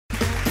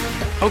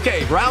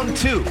Okay, round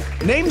two.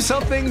 Name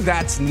something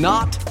that's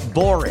not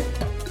boring.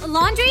 A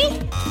laundry?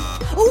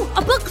 Ooh, a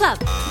book club.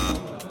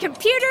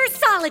 Computer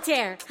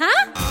solitaire,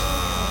 huh?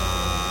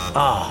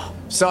 Ah,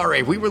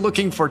 sorry, we were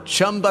looking for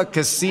Chumba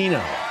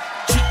Casino.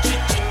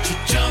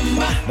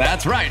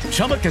 That's right,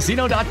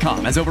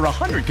 ChumbaCasino.com has over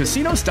 100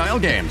 casino-style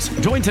games.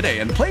 Join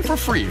today and play for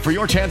free for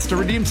your chance to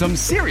redeem some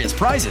serious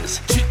prizes.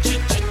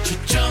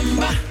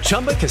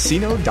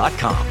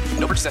 ChumbaCasino.com.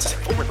 No purchase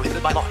necessary. Void where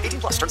prohibited by law.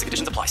 18 plus. Terms and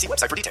conditions apply. See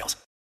website for details.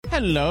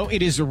 Hello,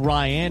 it is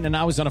Ryan, and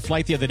I was on a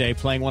flight the other day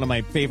playing one of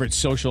my favorite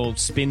social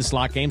spin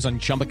slot games on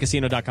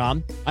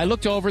ChumbaCasino.com. I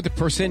looked over at the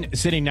person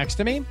sitting next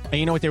to me, and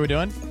you know what they were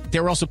doing? They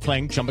were also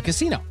playing Chumba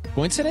Casino.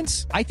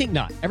 Coincidence? I think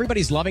not.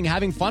 Everybody's loving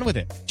having fun with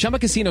it. Chumba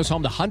Casino is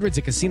home to hundreds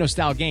of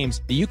casino-style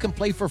games that you can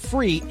play for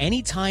free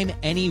anytime,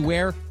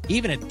 anywhere,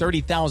 even at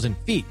 30,000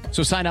 feet.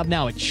 So sign up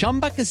now at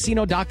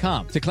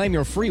ChumbaCasino.com to claim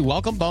your free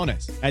welcome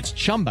bonus. That's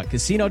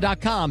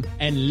ChumbaCasino.com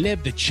and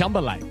live the Chumba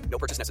life. No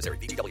purchase necessary.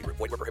 VGW. Void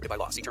where prohibited by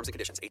law. See terms and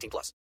conditions. 18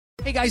 plus.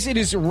 Hey guys, it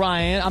is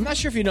Ryan. I'm not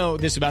sure if you know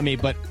this about me,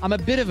 but I'm a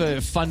bit of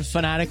a fun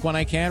fanatic when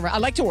I can. I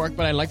like to work,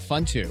 but I like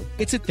fun too.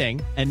 It's a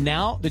thing. And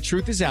now the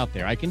truth is out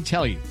there. I can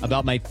tell you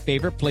about my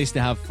favorite place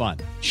to have fun.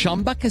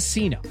 Chumba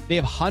Casino. They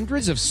have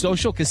hundreds of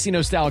social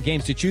casino style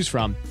games to choose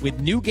from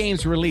with new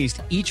games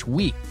released each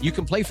week. You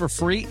can play for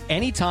free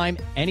anytime,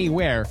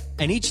 anywhere.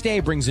 And each day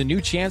brings a new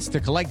chance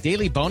to collect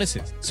daily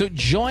bonuses. So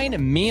join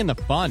me in the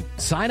fun.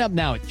 Sign up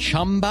now at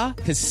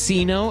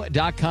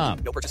ChumbaCasino.com.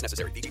 No purchase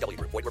necessary. VGW.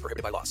 Void where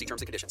prohibited by law. See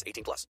terms and conditions.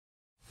 18 plus.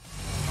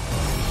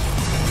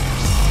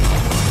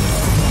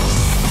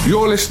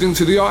 You're listening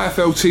to the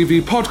IFL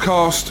TV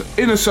podcast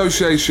in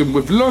association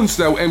with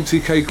Lonsdale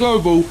MTK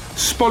Global,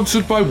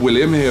 sponsored by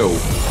William Hill.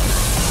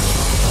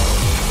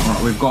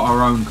 Right, we've got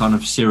our own kind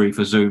of Siri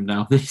for Zoom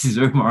now. This is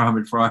Umar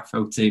Ahmed for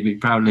IFL TV,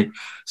 proudly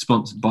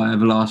sponsored by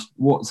Everlast.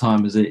 What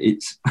time is it?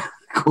 It's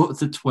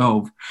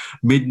 11:45,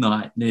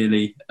 midnight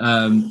nearly.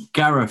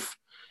 Gareth,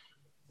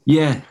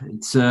 yeah,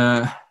 it's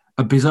a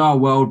bizarre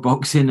world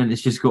boxing, and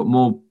it's just got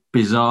more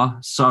bizarre.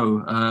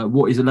 So,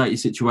 what is the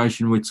latest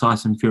situation with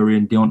Tyson Fury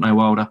and Deontay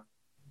Wilder?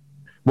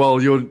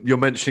 Well, you're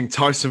mentioning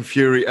Tyson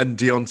Fury and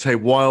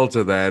Deontay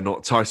Wilder there,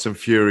 not Tyson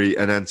Fury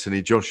and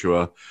Anthony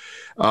Joshua.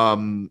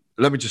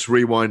 Let me just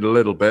rewind a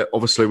little bit.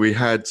 Obviously, we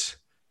had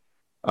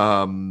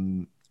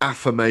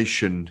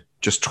affirmation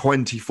just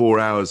 24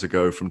 hours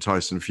ago from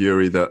Tyson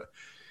Fury that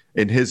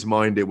in his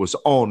mind it was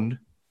on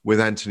with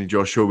Anthony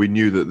Joshua. We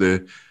knew that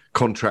the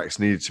contracts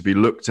needed to be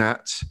looked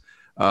at.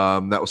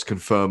 That was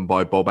confirmed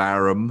by Bob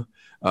Arum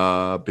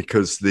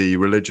because the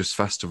religious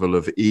festival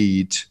of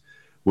Eid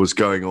was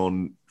going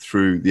on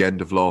through the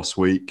end of last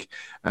week.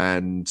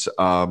 And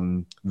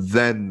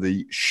then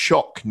the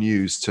shock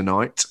news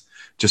tonight,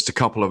 just a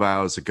couple of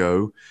hours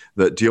ago,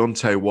 that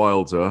Deontay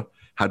Wilder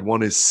had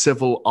won his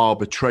civil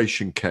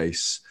arbitration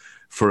case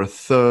for a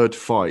third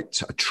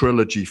fight, a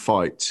trilogy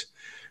fight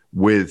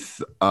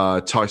with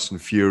Tyson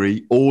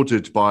Fury,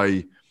 ordered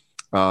by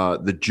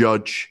the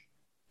judge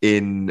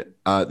in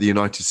the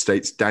United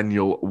States,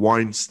 Daniel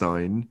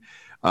Weinstein,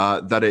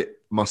 that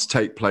it must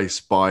take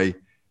place by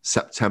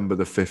September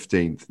the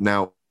 15th.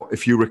 Now,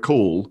 if you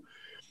recall,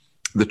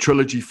 the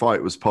trilogy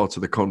fight was part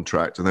of the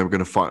contract, and they were going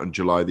to fight on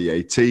July the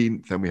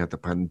 18th. Then we had the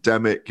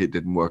pandemic. It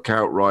didn't work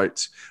out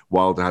right.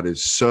 Wilder had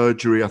his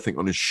surgery, I think,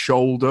 on his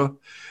shoulder.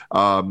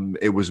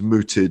 It was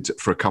mooted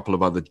for a couple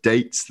of other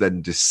dates,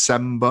 then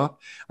December.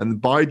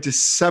 And by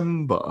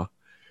December,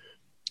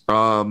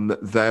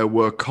 there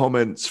were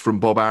comments from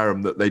Bob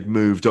Arum that they'd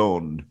moved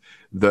on,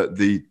 that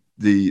the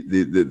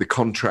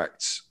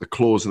contract, the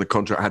clause in the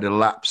contract had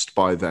elapsed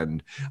by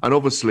then. And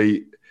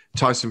obviously,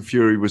 Tyson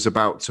Fury was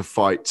about to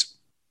fight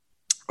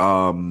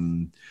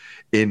in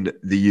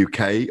the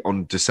UK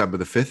on December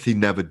the 5th. He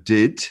never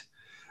did.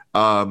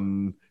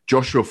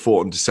 Joshua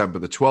fought on December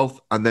the 12th,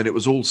 and then it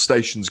was all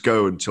stations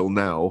go until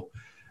now,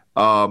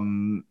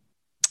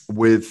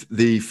 with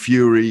the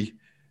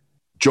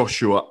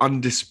Fury-Joshua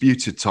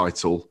undisputed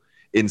title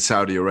in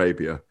Saudi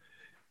Arabia.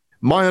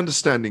 My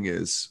understanding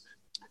is,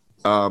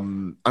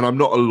 and I'm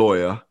not a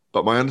lawyer,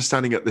 but my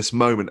understanding at this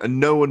moment, and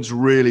no one's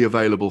really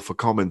available for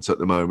comment at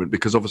the moment,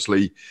 because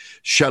obviously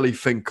Shelley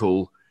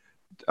Finkel,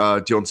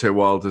 Deontay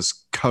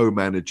Wilder's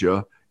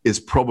co-manager, is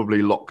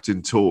probably locked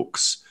in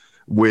talks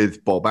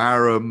with Bob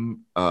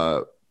Arum,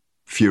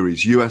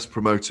 Fury's US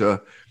promoter,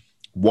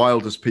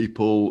 Wilder's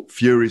people,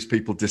 Fury's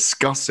people,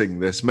 discussing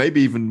this, maybe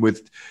even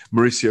with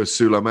Mauricio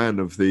Sulaiman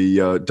of the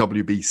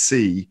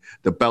WBC,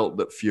 the belt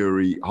that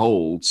Fury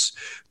holds,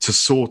 to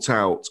sort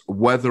out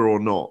whether or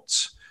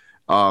not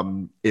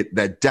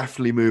they're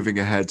definitely moving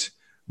ahead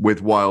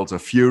with Wilder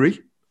Fury,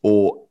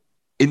 or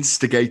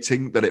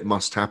instigating that it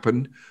must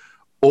happen,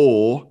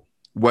 or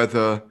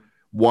whether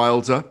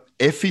Wilder,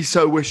 if he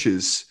so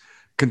wishes,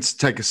 can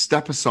take a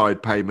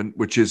step-aside payment,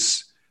 which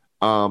is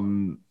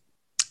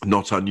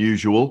not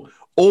unusual,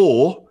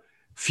 or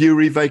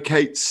Fury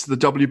vacates the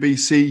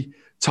WBC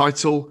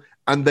title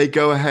and they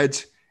go ahead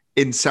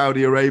in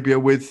Saudi Arabia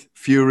with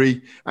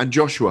Fury and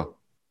Joshua,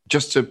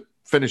 just to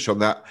finish on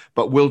that.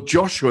 But will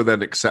Joshua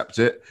then accept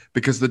it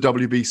because the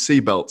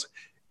WBC belt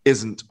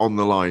isn't on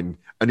the line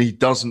and he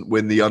doesn't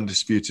win the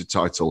undisputed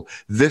title?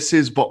 This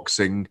is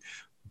boxing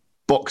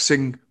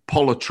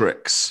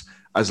politricks,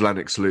 as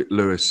Lennox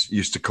Lewis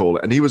used to call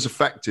it. And he was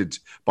affected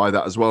by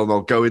that as well. And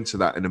I'll go into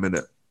that in a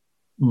minute.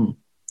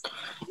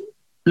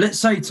 Let's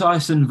say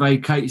Tyson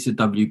vacates the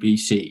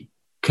WBC.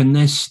 Can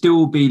there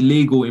still be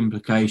legal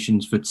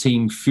implications for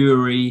Team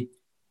Fury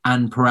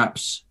and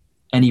perhaps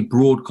any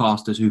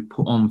broadcasters who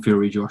put on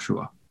Fury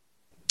Joshua?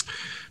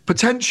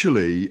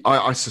 Potentially,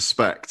 I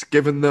suspect,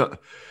 given that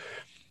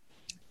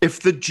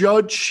if the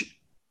judge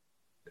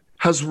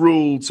has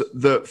ruled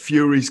that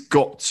Fury's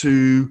got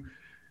to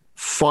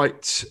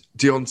fight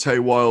Deontay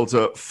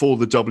Wilder for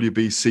the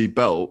WBC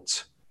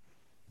belt,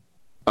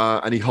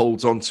 and he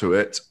holds on to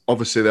it,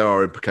 obviously there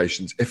are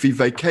implications. If he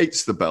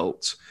vacates the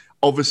belt,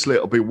 obviously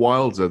it'll be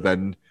Wilder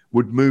then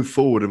would move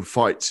forward and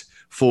fight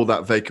for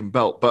that vacant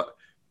belt. But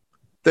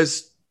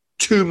there's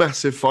two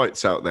massive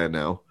fights out there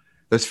now.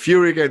 There's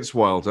Fury against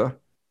Wilder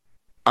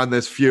and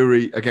there's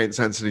Fury against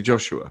Anthony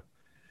Joshua.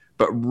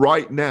 But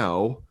right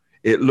now,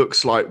 it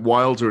looks like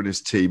Wilder and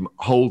his team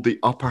hold the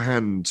upper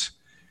hand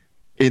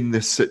in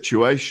this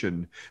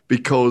situation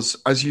because,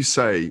 as you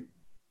say,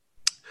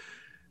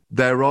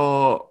 there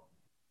are...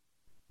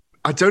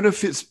 I don't know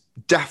if it's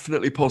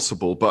definitely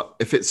possible, but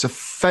if it's a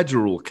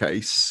federal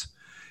case,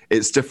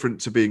 it's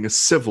different to being a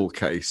civil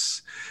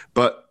case.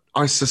 But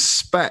I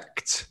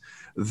suspect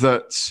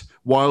that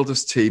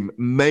Wilder's team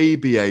may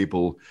be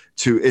able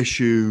to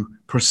issue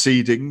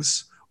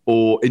proceedings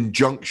or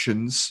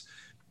injunctions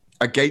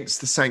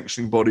against the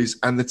sanctioning bodies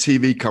and the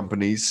TV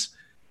companies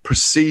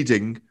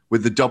proceeding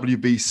with the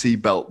WBC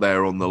belt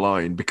there on the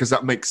line, because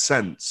that makes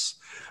sense.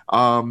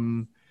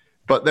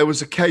 But there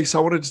was a case, I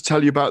wanted to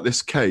tell you about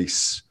this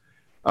case.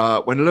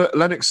 When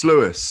Lennox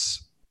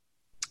Lewis,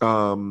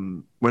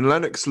 I've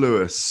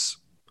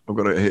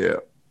got it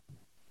here.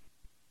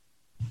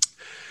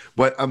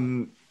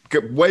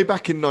 Way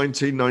back in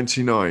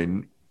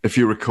 1999, if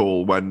you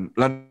recall, when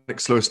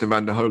Lennox Lewis and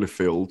Evander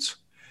Holyfield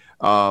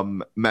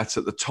met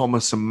at the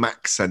Thomas and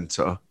Mack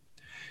Center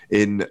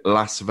in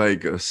Las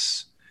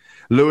Vegas,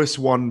 Lewis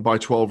won by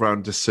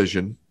 12-round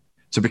decision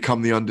to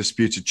become the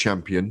undisputed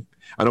champion.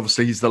 And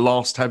obviously he's the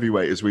last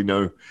heavyweight, as we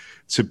know,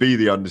 to be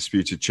the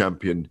undisputed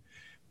champion.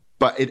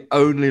 But it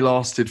only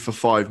lasted for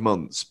 5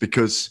 months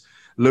because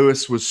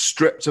Lewis was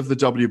stripped of the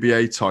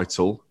WBA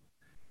title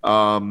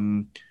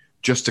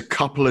just a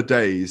couple of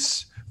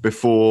days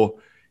before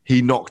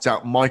he knocked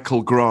out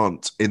Michael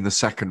Grant in the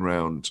second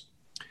round.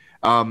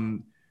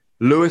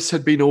 Lewis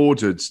had been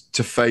ordered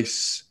to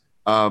face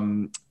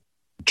John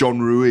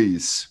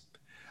Ruiz.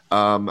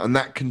 And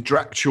that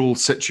contractual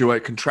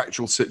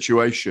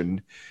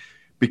situation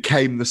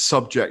became the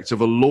subject of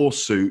a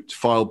lawsuit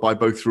filed by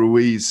both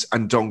Ruiz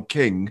and Don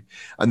King,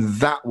 and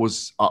that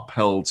was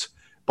upheld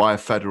by a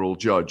federal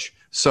judge.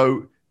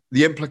 So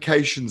the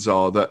implications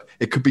are that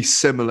it could be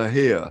similar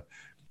here,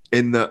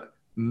 in that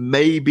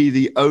maybe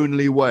the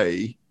only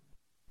way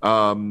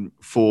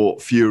for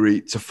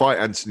Fury to fight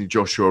Anthony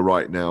Joshua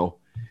right now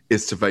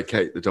is to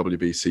vacate the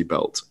WBC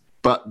belt.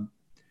 But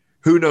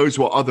who knows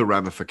what other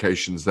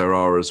ramifications there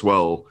are as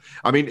well.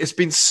 I mean, it's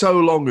been so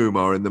long,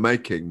 Umar, in the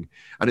making,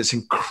 and it's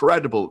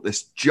incredible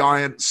this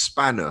giant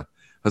spanner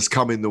has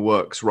come in the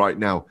works right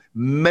now.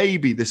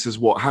 Maybe this is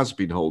what has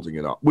been holding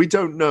it up. We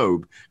don't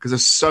know because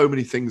there's so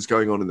many things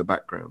going on in the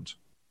background.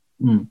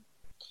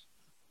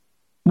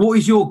 What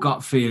is your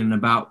gut feeling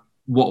about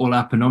what will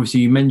happen?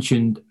 Obviously, you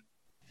mentioned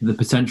the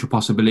potential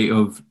possibility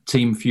of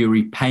Team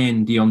Fury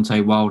paying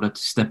Deontay Wilder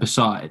to step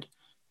aside.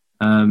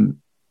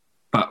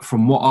 But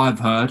from what I've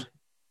heard,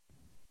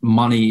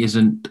 money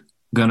isn't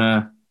going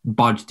to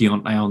budge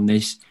Deontay on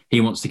this. He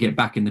wants to get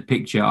back in the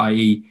picture,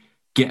 i.e.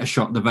 get a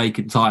shot at the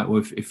vacant title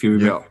if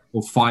Fury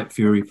or fight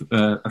Fury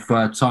a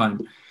third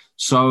time.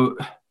 So,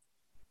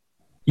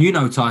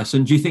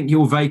 Tyson, do you think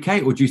he'll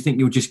vacate or do you think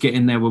he'll just get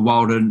in there with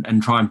Wilder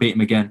and try and beat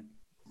him again?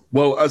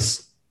 Well,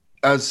 as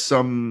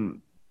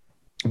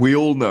we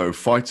all know,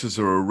 fighters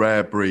are a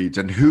rare breed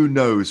and who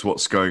knows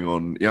what's going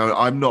on.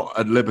 I'm not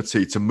at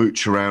liberty to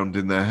mooch around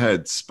in their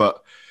heads,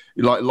 but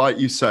like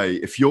you say,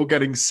 if you're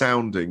getting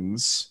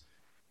soundings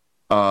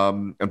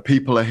and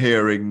people are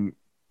hearing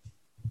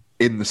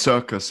in the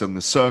circus and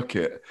the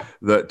circuit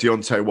that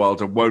Deontay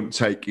Wilder won't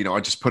take,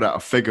 I just put out a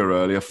figure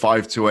earlier,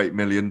 5 to 8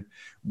 million,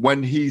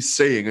 when he's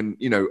seeing, and,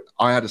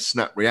 I had a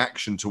snap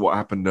reaction to what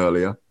happened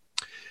earlier,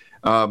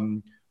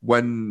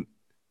 when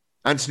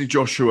Anthony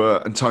Joshua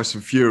and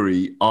Tyson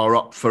Fury are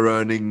up for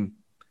earning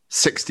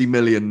 60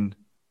 million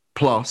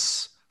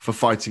plus for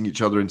fighting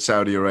each other in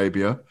Saudi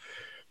Arabia,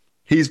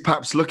 he's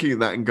perhaps looking at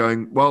that and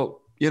going,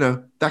 well,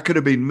 that could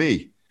have been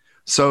me.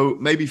 So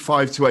maybe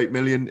 5 to 8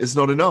 million is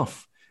not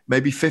enough.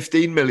 Maybe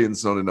 15 million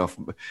is not enough.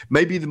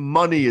 Maybe the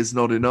money is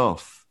not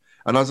enough.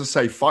 And as I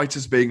say,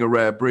 fighters being a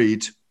rare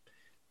breed,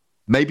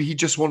 maybe he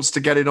just wants to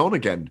get it on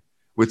again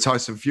with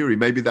Tyson Fury.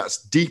 Maybe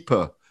that's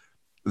deeper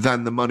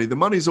than the money. The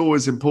money's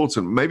always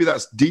important. Maybe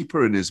that's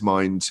deeper in his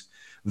mind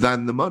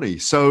than the money.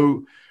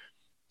 So,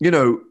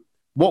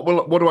 What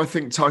do I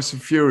think Tyson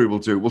Fury will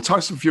do? Well,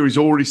 Tyson Fury's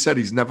already said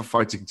he's never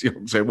fighting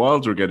Deontay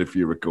Wilder again, if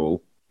you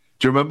recall.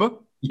 Do you remember?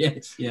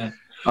 Yes, yeah.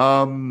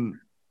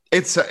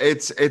 It's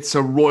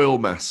a royal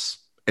mess.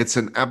 It's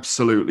an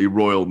absolutely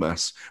royal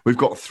mess. We've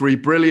got 3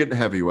 brilliant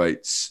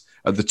heavyweights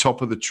at the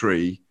top of the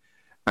tree,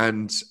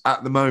 and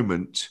at the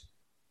moment,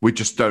 we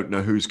just don't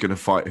know who's going to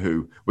fight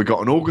who. We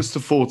got an August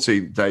the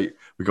 14th date.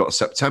 We got a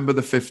September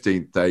the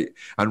 15th date.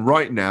 And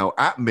right now,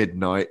 at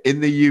midnight in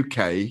the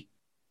UK,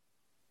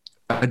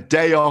 a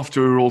day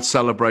after we were all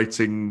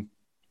celebrating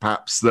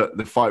perhaps that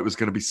the fight was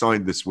going to be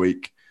signed this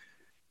week,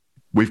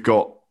 we've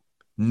got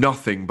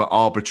nothing but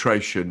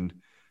arbitration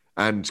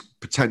and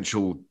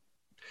potential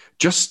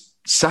just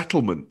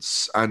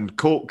settlements and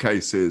court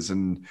cases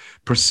and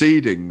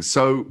proceedings.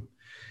 So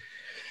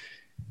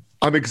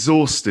I'm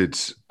exhausted.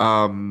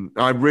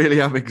 I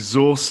really am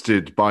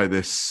exhausted by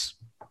this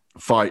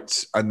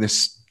fight and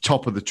this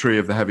top of the tree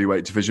of the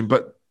heavyweight division.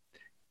 But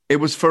it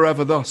was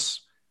forever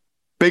thus.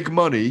 Big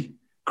money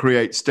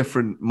creates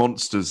different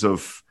monsters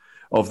of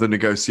the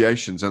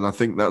negotiations, and I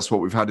think that's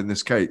what we've had in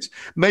this case.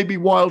 Maybe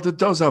Wilder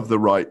does have the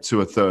right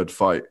to a third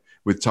fight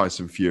with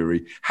Tyson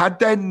Fury. Had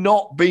there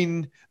not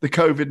been the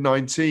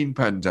COVID-19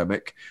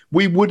 pandemic,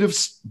 we would have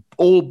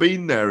all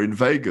been there in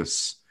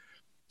Vegas.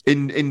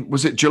 In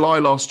was it July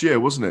last year,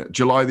 wasn't it?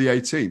 July the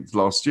 18th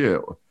last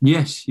year.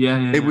 Yes,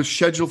 yeah. It was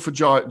scheduled for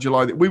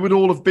July. We would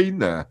all have been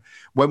there.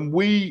 When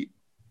we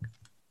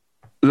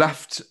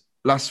left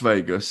Las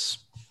Vegas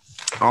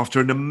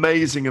after an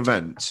amazing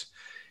event,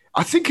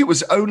 I think it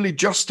was only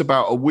just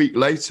about a week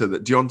later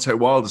that Deontay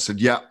Wilder said,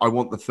 yeah, I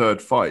want the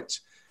third fight.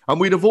 And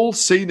we'd have all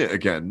seen it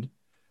again.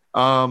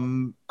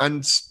 And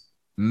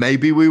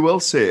maybe we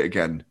will see it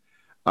again.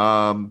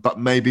 But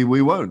maybe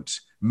we won't.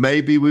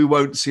 Maybe we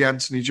won't see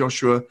Anthony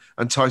Joshua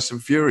and Tyson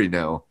Fury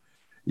now.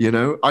 You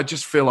know, I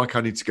just feel like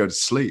I need to go to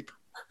sleep.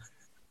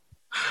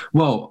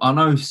 Well, I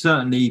know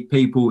certainly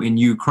people in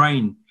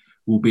Ukraine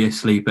will be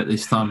asleep at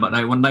this time, but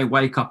when they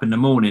wake up in the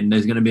morning,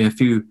 there's going to be a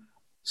few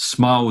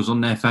smiles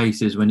on their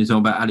faces when it's all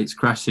about Alex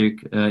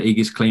Krasik,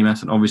 Igis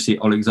Klimas, and obviously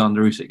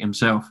Alexander Usyk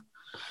himself.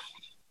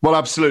 Well,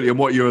 absolutely. And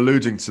what you're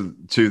alluding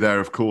to there,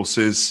 of course,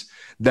 is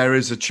there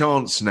is a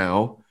chance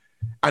now,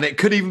 and it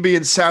could even be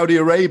in Saudi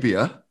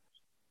Arabia,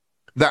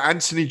 that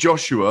Anthony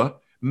Joshua,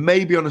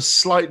 maybe on a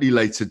slightly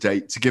later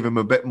date to give him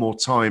a bit more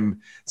time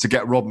to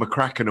get Rob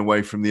McCracken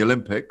away from the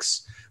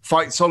Olympics,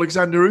 fights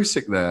Alexander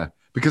Usyk there,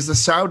 because the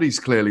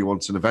Saudis clearly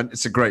want an event.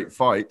 It's a great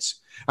fight.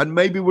 And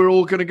maybe we're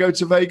all going to go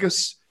to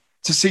Vegas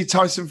to see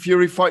Tyson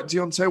Fury fight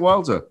Deontay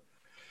Wilder.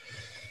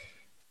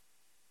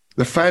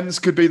 The fans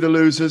could be the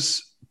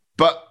losers,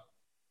 but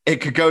it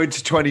could go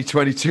into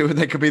 2022 and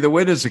they could be the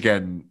winners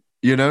again.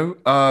 You know,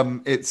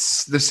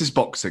 this is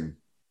boxing.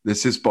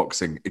 This is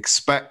boxing.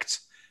 Expect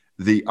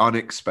the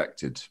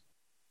unexpected.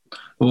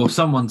 Well,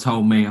 someone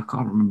told me, I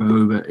can't remember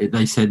who, but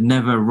they said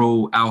never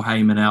rule Al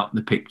Heyman out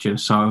the picture.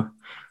 So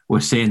we're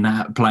seeing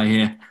that at play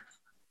here.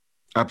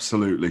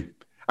 Absolutely.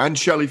 And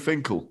Shelley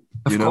Finkel.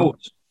 Of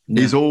course.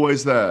 Yeah. He's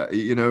always there.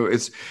 You know,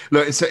 it's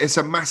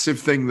a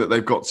massive thing that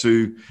they've got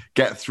to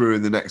get through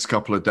in the next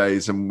couple of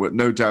days. And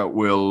no doubt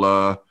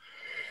we'll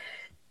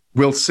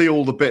see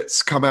all the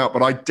bits come out.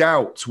 But I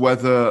doubt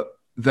whether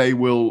they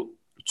will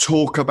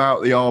talk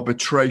about the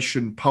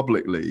arbitration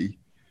publicly,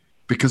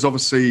 because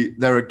obviously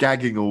there are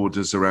gagging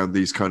orders around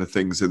these kind of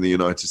things in the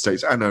United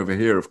States and over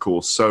here, of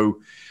course.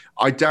 So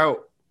I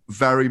doubt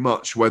very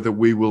much whether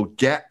we will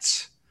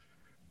get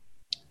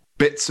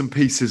bits and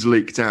pieces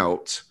leaked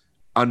out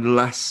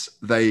unless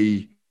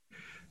they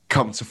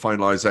come to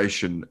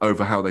finalisation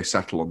over how they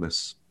settle on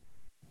this.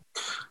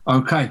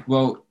 Okay,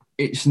 well,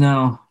 it's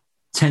now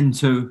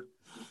 10-2,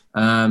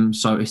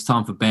 so it's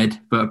time for bed.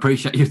 But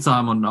appreciate your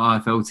time on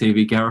IFL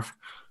TV, Gareth.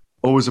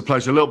 Always a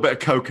pleasure. A little bit of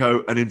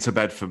cocoa and into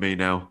bed for me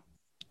now.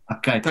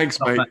 Okay. Thanks,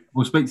 mate.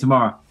 We'll speak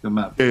tomorrow. Good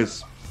man.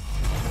 Cheers.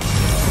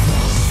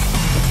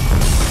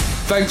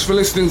 Thanks for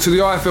listening to the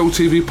IFL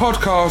TV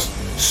podcast,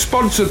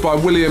 sponsored by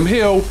William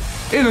Hill,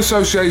 in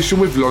association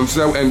with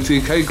Lonsdale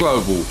MTK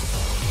Global.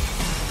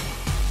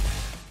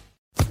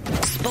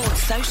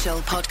 Sports Social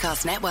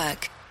Podcast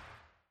Network.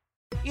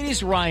 It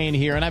is Ryan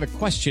here, and I have a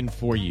question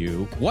for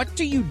you. What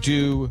do you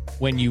do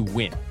when you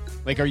win?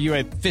 Like, are you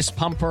a fist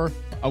pumper,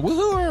 a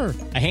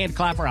woohooer, a hand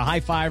clapper, a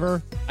high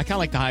fiver? I kind of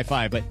like the high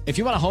five, but if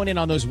you want to hone in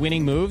on those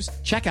winning moves,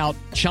 check out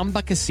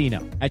Chumba Casino.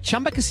 At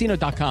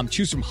ChumbaCasino.com,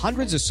 choose from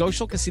hundreds of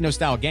social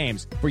casino-style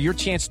games for your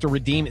chance to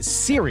redeem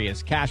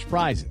serious cash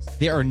prizes.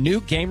 There are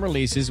new game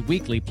releases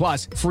weekly,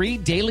 plus free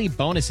daily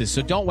bonuses,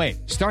 so don't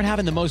wait. Start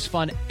having the most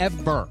fun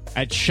ever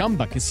at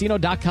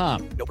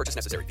ChumbaCasino.com. No purchase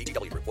necessary.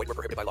 VGW Group. Void where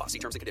prohibited by law. See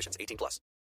terms and conditions. 18+.